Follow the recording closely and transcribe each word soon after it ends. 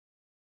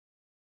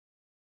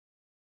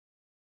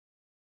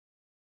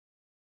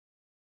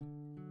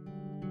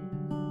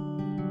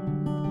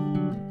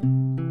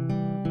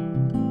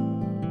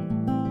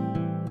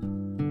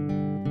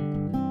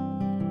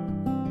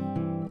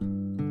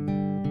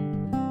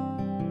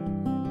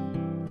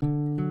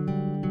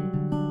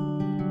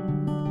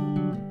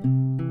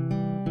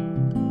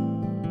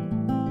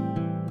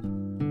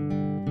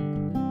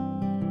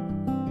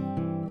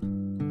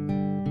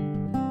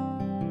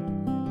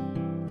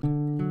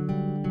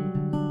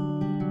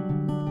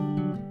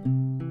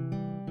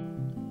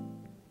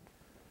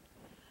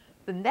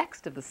The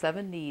next of the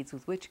 7 needs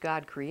with which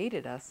God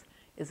created us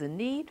is a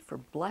need for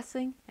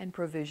blessing and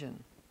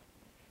provision.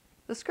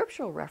 The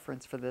scriptural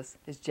reference for this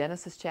is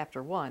Genesis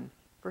chapter 1,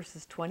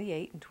 verses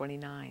 28 and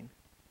 29.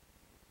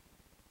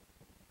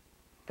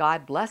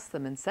 God blessed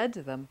them and said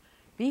to them,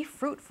 "Be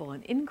fruitful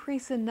and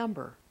increase in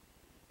number.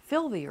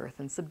 Fill the earth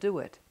and subdue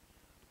it.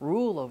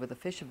 Rule over the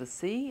fish of the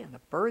sea and the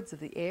birds of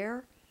the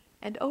air,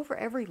 and over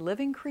every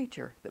living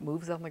creature that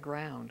moves on the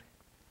ground."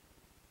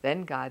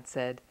 Then God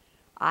said,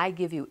 "I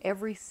give you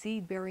every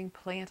seed-bearing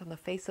plant on the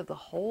face of the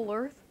whole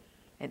earth,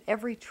 and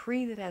every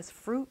tree that has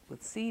fruit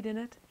with seed in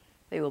it.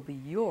 They will be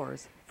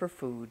yours for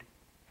food."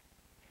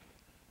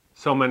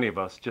 So many of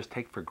us just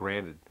take for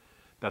granted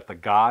that the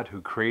God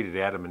who created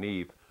Adam and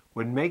Eve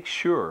would make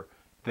sure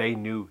they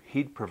knew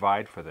He'd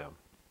provide for them.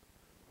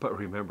 But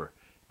remember,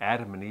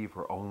 Adam and Eve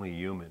were only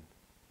human.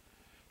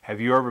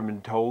 Have you ever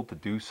been told to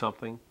do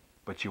something,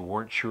 but you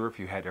weren't sure if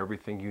you had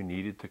everything you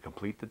needed to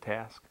complete the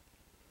task?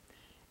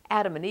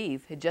 Adam and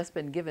Eve had just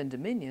been given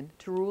dominion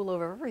to rule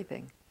over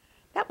everything.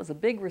 That was a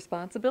big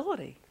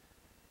responsibility.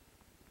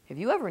 Have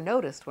you ever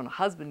noticed when a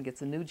husband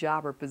gets a new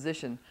job or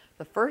position,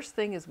 the first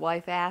thing his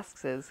wife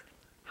asks is,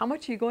 "How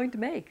much are you going to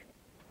make?"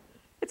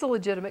 It's a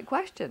legitimate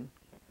question.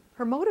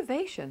 Her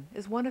motivation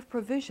is one of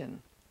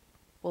provision.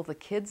 Will the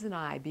kids and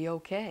I be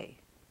okay?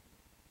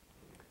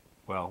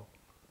 Well,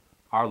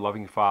 our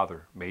loving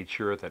Father made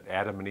sure that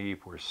Adam and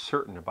Eve were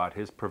certain about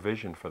His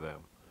provision for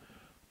them.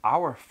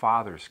 Our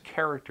Father's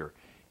character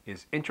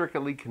is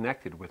intricately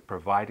connected with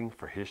providing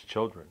for His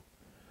children.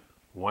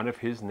 One of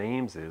His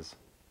names is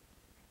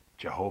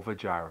Jehovah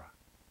Jireh,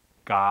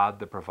 God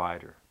the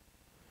provider.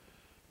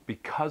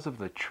 Because of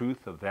the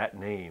truth of that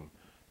name,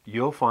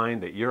 you'll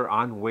find that your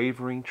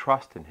unwavering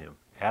trust in Him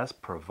as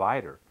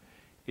provider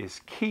is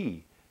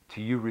key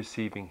to you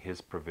receiving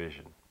His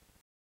provision.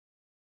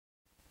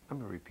 Let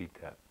me repeat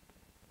that.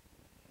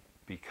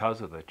 Because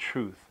of the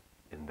truth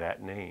in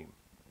that name,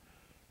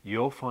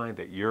 you'll find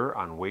that your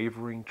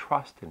unwavering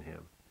trust in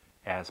Him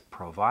as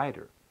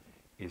provider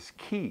is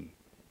key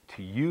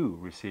to you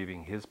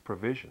receiving His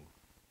provision.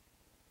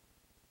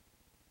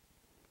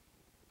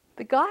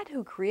 The God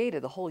who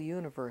created the whole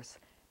universe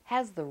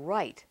has the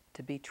right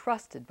to be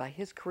trusted by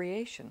His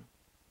creation.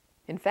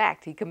 In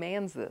fact, He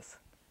commands this.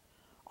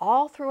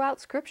 All throughout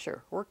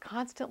Scripture, we're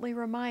constantly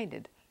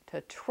reminded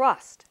to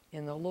trust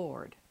in the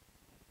Lord.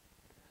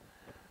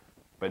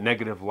 But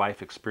negative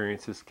life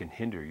experiences can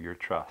hinder your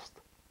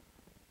trust.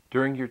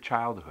 During your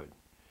childhood,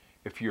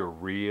 if your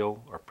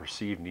real or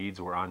perceived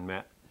needs were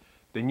unmet,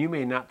 then you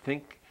may not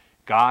think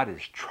God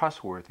is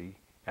trustworthy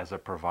as a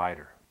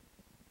provider.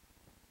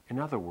 In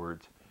other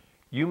words,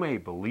 you may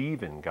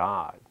believe in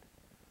God,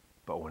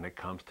 but when it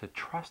comes to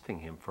trusting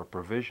Him for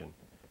provision,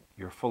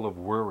 you're full of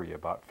worry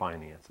about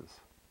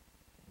finances.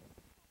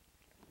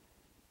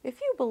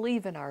 If you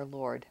believe in our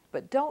Lord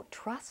but don't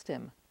trust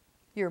Him,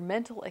 your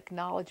mental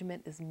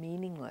acknowledgement is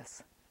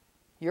meaningless.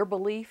 Your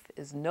belief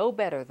is no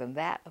better than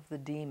that of the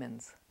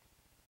demons.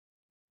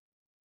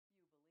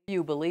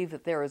 You believe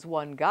that there is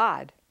one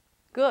God.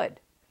 Good.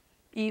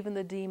 Even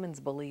the demons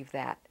believe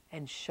that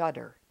and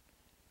shudder.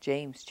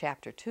 James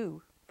chapter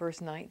 2, verse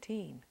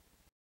 19.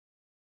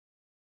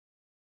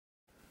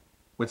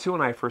 When Sue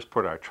and I first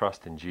put our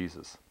trust in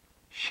Jesus,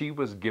 she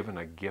was given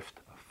a gift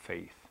of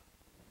faith.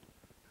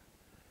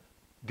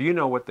 Do you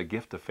know what the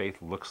gift of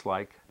faith looks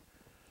like?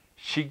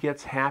 She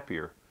gets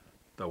happier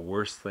the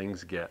worse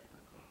things get.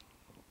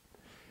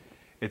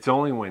 It's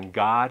only when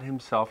God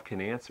Himself can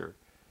answer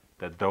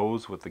that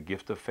those with the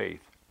gift of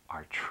faith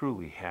are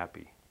truly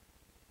happy.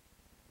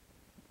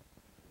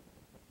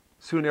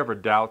 Sue never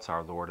doubts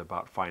our Lord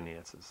about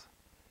finances.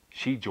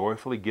 She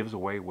joyfully gives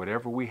away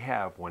whatever we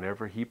have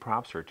whenever He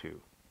prompts her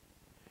to.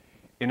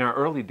 In our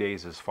early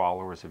days as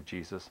followers of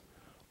Jesus,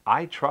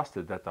 I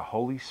trusted that the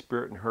Holy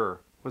Spirit in her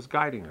was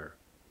guiding her.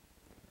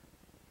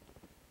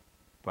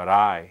 But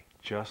I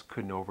just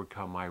couldn't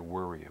overcome my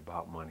worry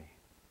about money.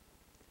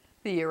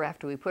 The year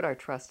after we put our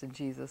trust in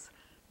Jesus,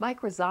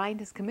 Mike resigned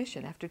his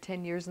commission after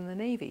 10 years in the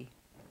Navy.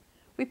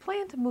 We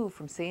planned to move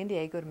from San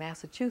Diego to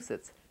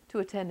Massachusetts to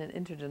attend an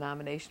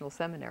interdenominational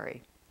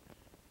seminary.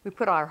 We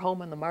put our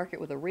home on the market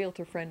with a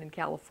realtor friend in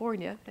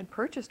California and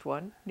purchased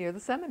one near the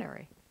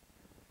seminary.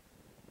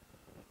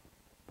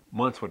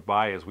 Months went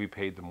by as we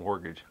paid the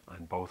mortgage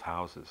on both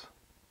houses.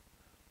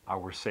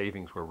 Our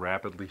savings were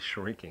rapidly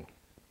shrinking.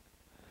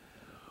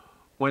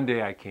 One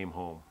day I came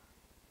home.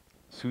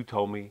 Sue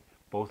told me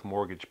both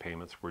mortgage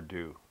payments were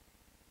due.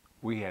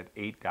 We had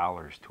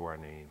 $8 to our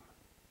name.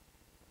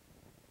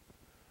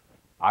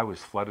 I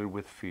was flooded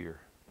with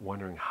fear.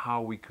 wondering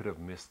how we could have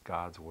missed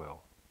God's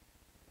will.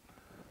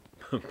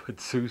 But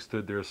Sue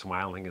stood there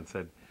smiling and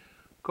said,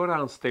 "Go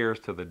downstairs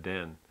to the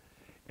den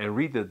and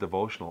read the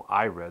devotional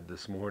I read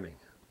this morning."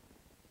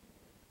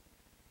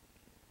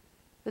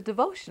 The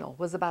devotional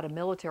was about a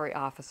military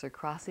officer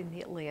crossing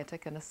the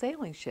Atlantic on a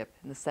sailing ship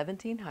in the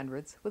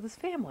 1700s with his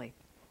family.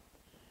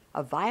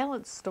 A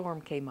violent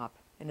storm came up,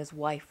 and his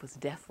wife was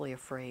deathly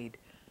afraid.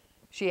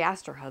 She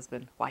asked her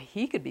husband why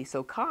he could be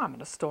so calm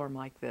in a storm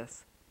like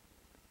this.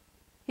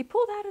 He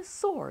pulled out his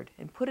sword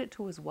and put it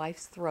to his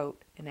wife's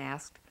throat and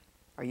asked,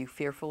 "Are you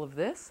fearful of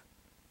this?"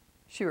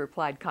 She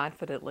replied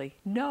confidently,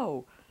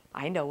 "No,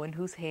 I know in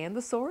whose hand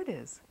the sword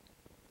is."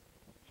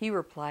 He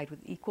replied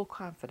with equal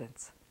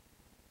confidence,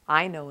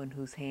 "I know in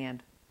whose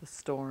hand the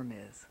storm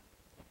is."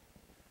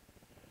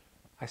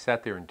 I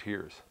sat there in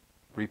tears,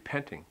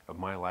 repenting of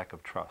my lack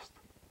of trust.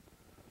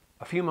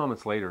 A few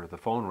moments later, the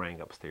phone rang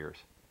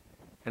upstairs,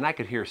 and I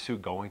could hear Sue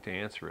going to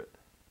answer it.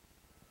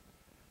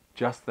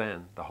 Just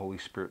then, the Holy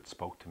Spirit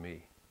spoke to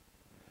me.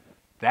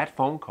 "That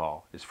phone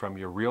call is from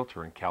your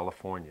realtor in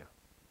California.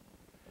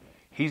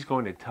 He's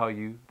going to tell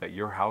you that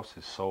your house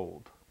is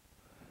sold.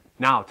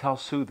 Now tell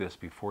Sue this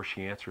before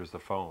she answers the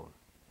phone."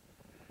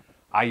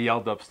 I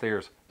yelled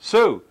upstairs,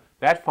 "Sue,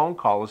 that phone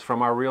call is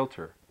from our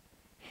realtor.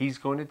 He's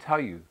going to tell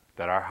you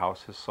that our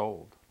house is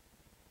sold."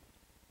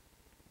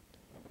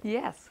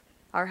 Yes,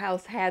 our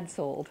house had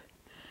sold,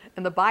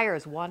 and the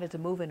buyers wanted to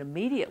move in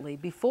immediately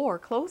before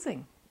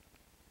closing.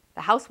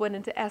 The house went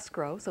into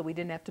escrow, so we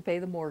didn't have to pay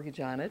the mortgage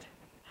on it.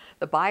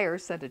 The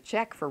buyers sent a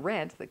check for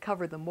rent that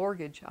covered the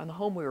mortgage on the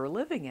home we were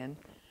living in,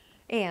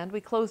 and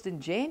we closed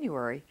in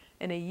January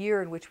in a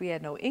year in which we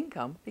had no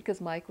income because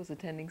Mike was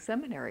attending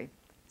seminary,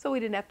 so we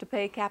didn't have to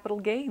pay capital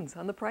gains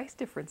on the price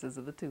differences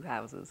of the two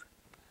houses.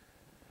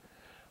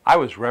 I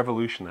was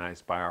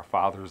revolutionized by our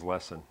father's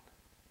lesson.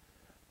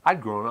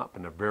 I'd grown up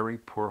in a very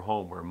poor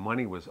home where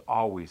money was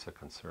always a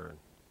concern.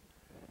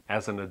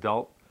 As an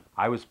adult,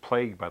 I was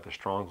plagued by the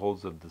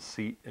strongholds of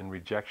deceit and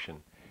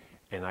rejection,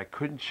 and I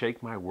couldn't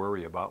shake my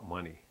worry about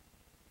money.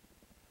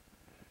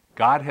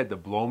 God had to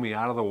blow me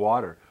out of the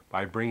water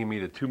by bringing me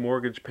to 2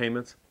 mortgage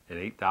payments and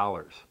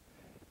 $8,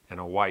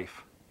 and a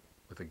wife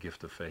with a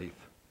gift of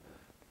faith.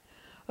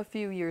 A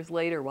few years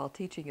later, while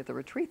teaching at the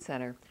retreat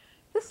center,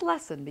 this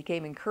lesson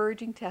became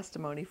encouraging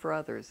testimony for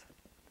others.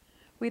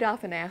 We'd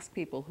often ask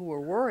people who were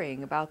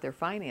worrying about their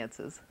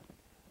finances,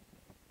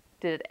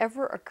 "Did it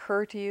ever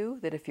occur to you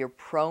that if you're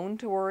prone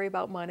to worry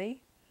about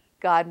money,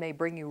 God may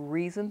bring you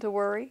reason to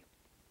worry?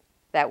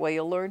 That way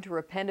you'll learn to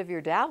repent of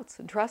your doubts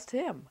and trust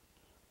Him.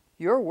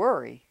 Your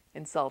worry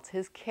insults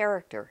His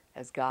character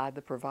as God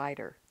the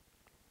provider."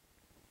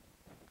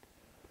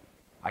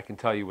 I can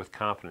tell you with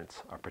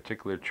confidence a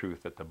particular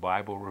truth that the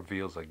Bible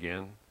reveals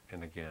again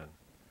and again.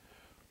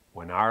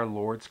 When our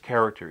Lord's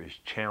character is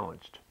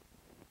challenged,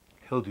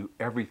 He'll do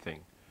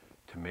everything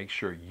to make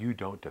sure you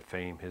don't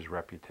defame His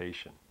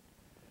reputation.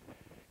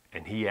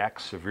 And He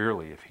acts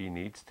severely if He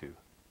needs to.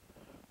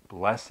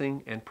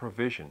 Blessing and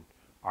provision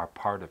are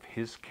part of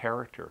His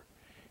character,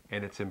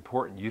 and it's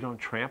important you don't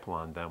trample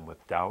on them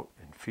with doubt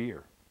and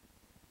fear.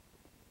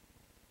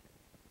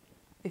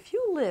 If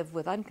you live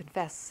with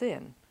unconfessed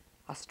sin,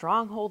 a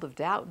stronghold of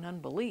doubt and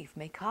unbelief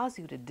may cause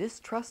you to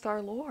distrust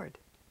our Lord.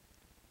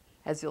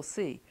 As you'll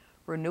see,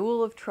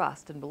 renewal of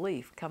trust and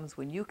belief comes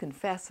when you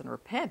confess and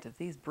repent of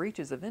these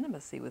breaches of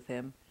intimacy with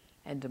Him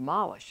and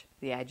demolish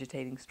the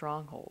agitating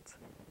strongholds.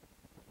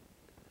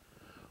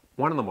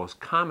 One of the most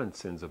common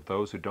sins of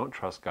those who don't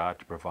trust God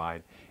to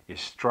provide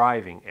is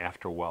striving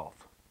after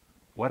wealth.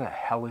 What a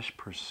hellish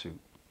pursuit.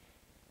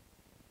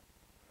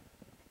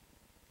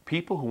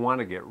 People who want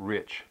to get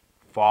rich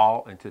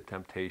fall into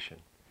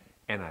temptation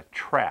and a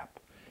trap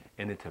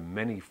and into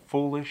many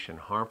foolish and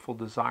harmful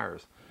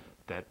desires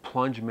that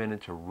plunge men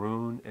into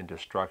ruin and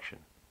destruction.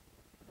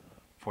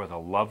 For the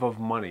love of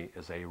money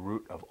is a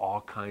root of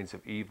all kinds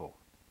of evil.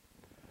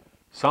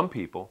 Some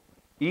people,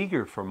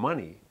 eager for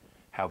money,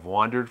 have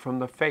wandered from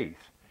the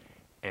faith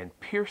and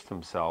pierced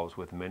themselves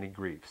with many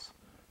griefs.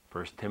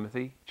 1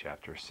 Timothy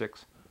chapter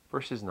 6,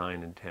 verses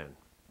 9 and 10.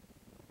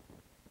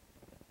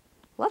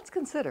 Let's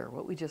consider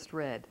what we just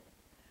read.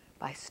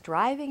 By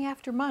striving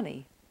after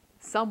money,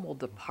 some will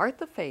depart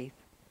the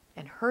faith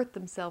and hurt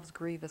themselves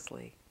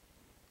grievously.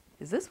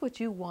 Is this what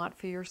you want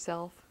for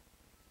yourself?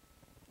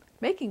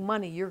 Making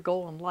money your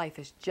goal in life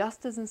is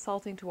just as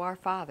insulting to our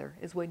Father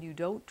as when you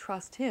don't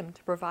trust Him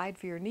to provide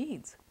for your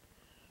needs.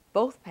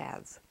 Both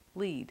paths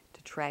lead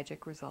to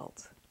tragic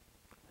results.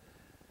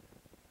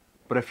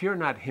 But if you're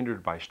not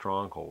hindered by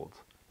strongholds,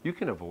 you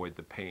can avoid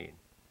the pain.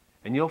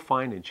 And you'll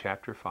find in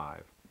chapter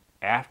 5,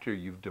 after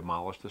you've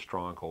demolished the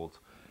strongholds,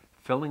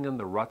 filling in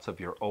the ruts of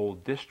your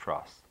old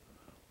distrust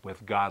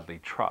with godly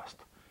trust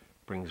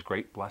brings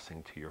great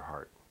blessing to your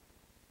heart.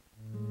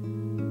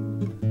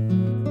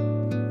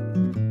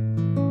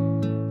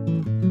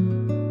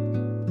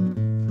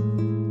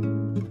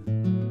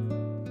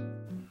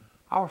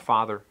 Our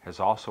Father has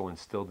also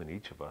instilled in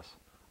each of us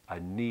a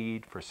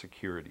need for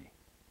security.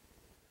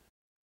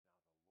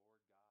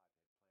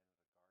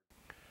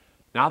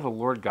 Now the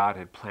Lord God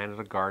had planted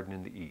a garden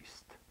in the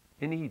east,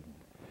 in Eden,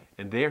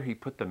 and there he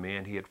put the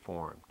man he had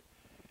formed.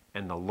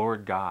 And the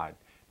Lord God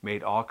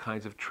made all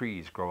kinds of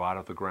trees grow out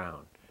of the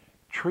ground,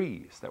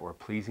 trees that were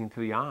pleasing to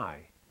the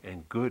eye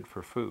and good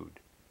for food.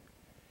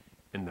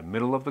 In the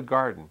middle of the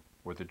garden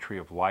were the tree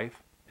of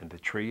life and the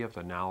tree of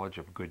the knowledge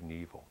of good and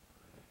evil.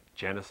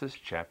 Genesis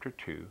chapter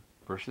 2,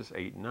 verses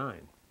 8 and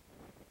 9.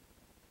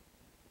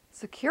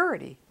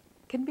 Security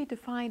can be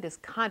defined as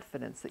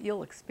confidence that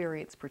you'll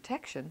experience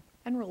protection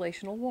and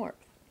relational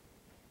warmth.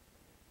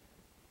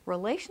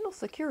 Relational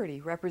security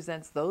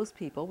represents those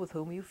people with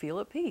whom you feel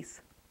at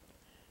peace.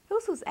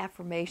 Those whose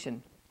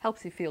affirmation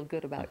helps you feel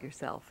good about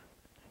yourself.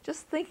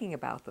 Just thinking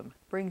about them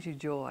brings you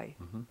joy.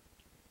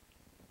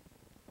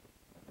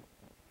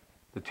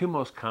 The two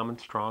most common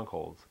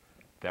strongholds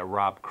that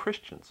rob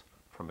Christians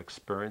from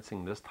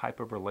experiencing this type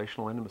of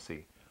relational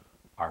intimacy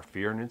are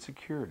fear and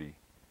insecurity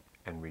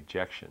and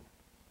rejection.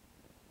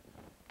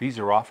 These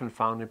are often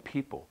found in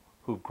people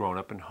who've grown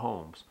up in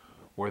homes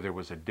where there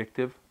was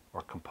addictive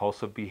or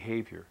compulsive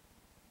behavior.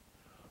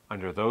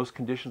 Under those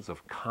conditions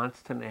of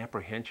constant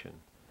apprehension,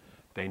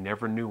 they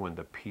never knew when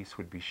the peace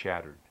would be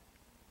shattered.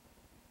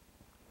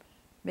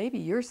 Maybe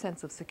your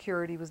sense of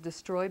security was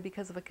destroyed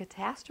because of a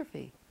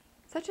catastrophe,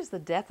 such as the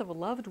death of a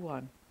loved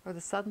one or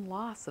the sudden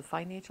loss of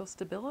financial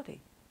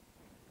stability.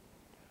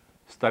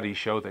 Studies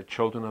show that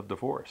children of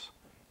divorce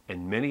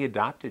and many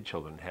adopted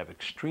children have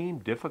extreme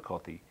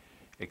difficulty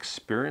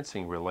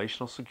experiencing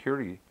relational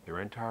security their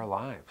entire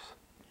lives.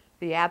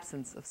 The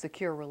absence of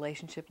secure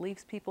relationship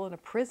leaves people in a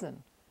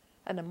prison,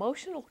 an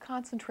emotional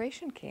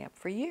concentration camp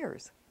for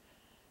years.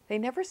 They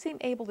never seem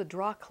able to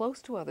draw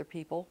close to other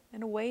people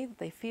in a way that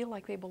they feel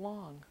like they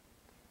belong.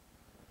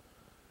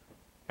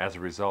 As a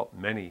result,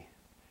 many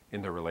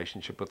in their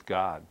relationship with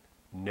God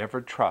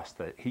never trust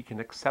that He can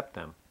accept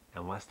them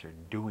unless they're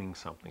doing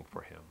something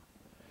for Him.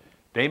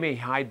 They may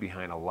hide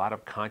behind a lot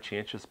of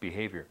conscientious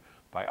behavior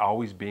by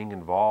always being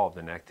involved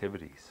in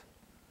activities.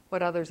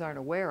 What others aren't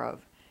aware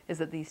of is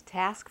that these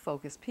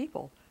task-focused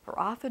people are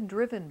often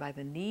driven by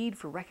the need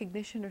for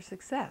recognition or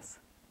success.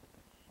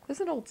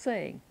 There's an old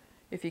saying,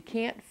 if you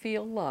can't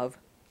feel love,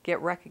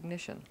 get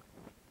recognition.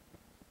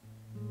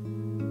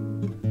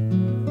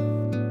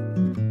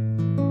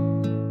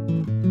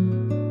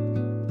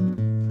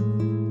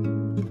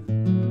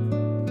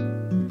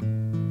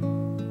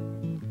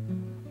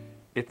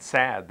 It's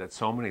sad that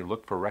so many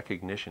look for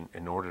recognition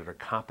in order to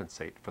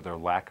compensate for their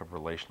lack of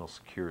relational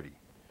security.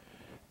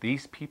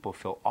 These people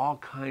fill all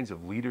kinds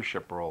of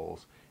leadership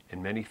roles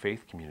in many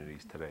faith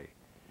communities today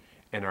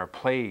and are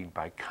plagued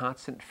by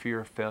constant fear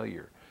of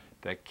failure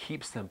that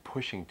keeps them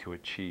pushing to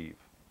achieve.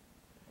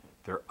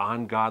 Their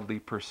ungodly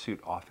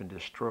pursuit often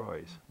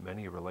destroys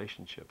many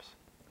relationships.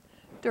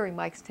 During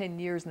Mike's 10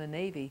 years in the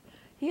Navy,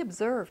 he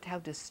observed how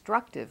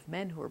destructive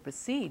men who are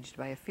besieged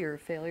by a fear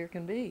of failure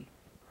can be.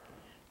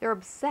 They're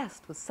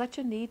obsessed with such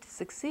a need to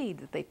succeed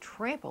that they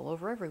trample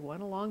over everyone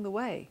along the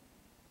way.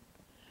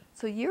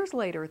 So years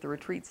later at the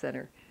retreat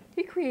center,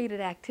 he created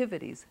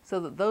activities so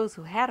that those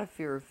who had a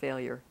fear of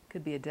failure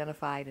could be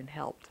identified and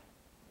helped.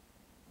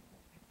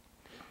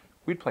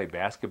 We'd play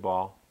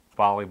basketball,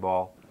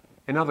 volleyball,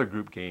 and other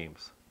group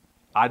games.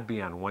 I'd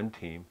be on one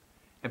team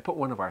and put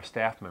one of our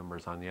staff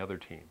members on the other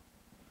team.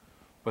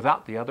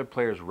 Without the other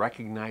players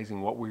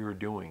recognizing what we were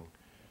doing,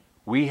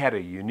 we had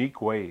a unique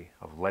way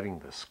of letting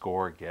the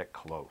score get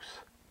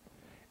close.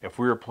 If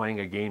we were playing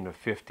a game of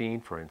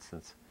 15, for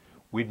instance,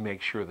 we'd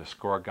make sure the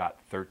score got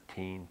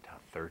 13-13.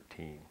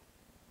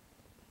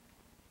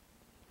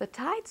 The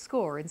tied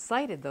score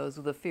incited those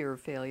with a fear of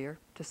failure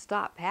to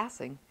stop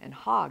passing and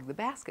hog the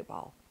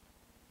basketball.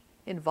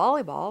 In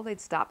volleyball,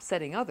 they'd stop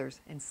setting others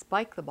and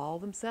spike the ball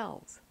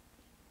themselves.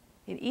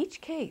 In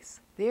each case,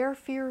 their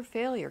fear of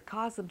failure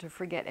caused them to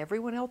forget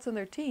everyone else on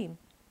their team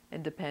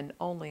and depend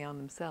only on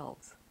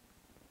themselves.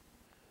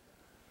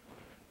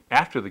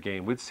 After the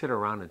game, we'd sit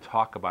around and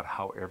talk about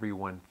how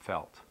everyone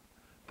felt.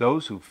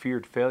 Those who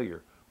feared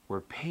failure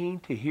were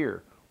pained to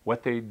hear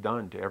what they'd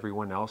done to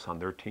everyone else on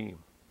their team.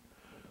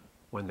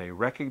 When they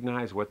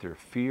recognized what their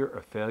fear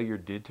of failure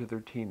did to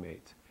their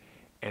teammates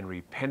and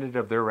repented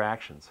of their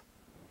actions,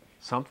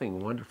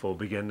 something wonderful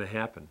began to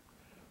happen.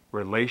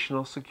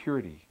 Relational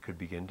security could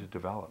begin to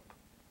develop.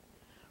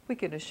 We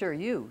can assure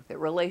you that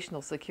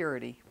relational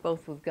security,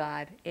 both with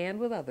God and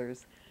with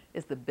others,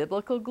 is the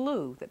biblical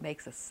glue that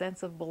makes a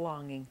sense of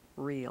belonging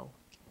real.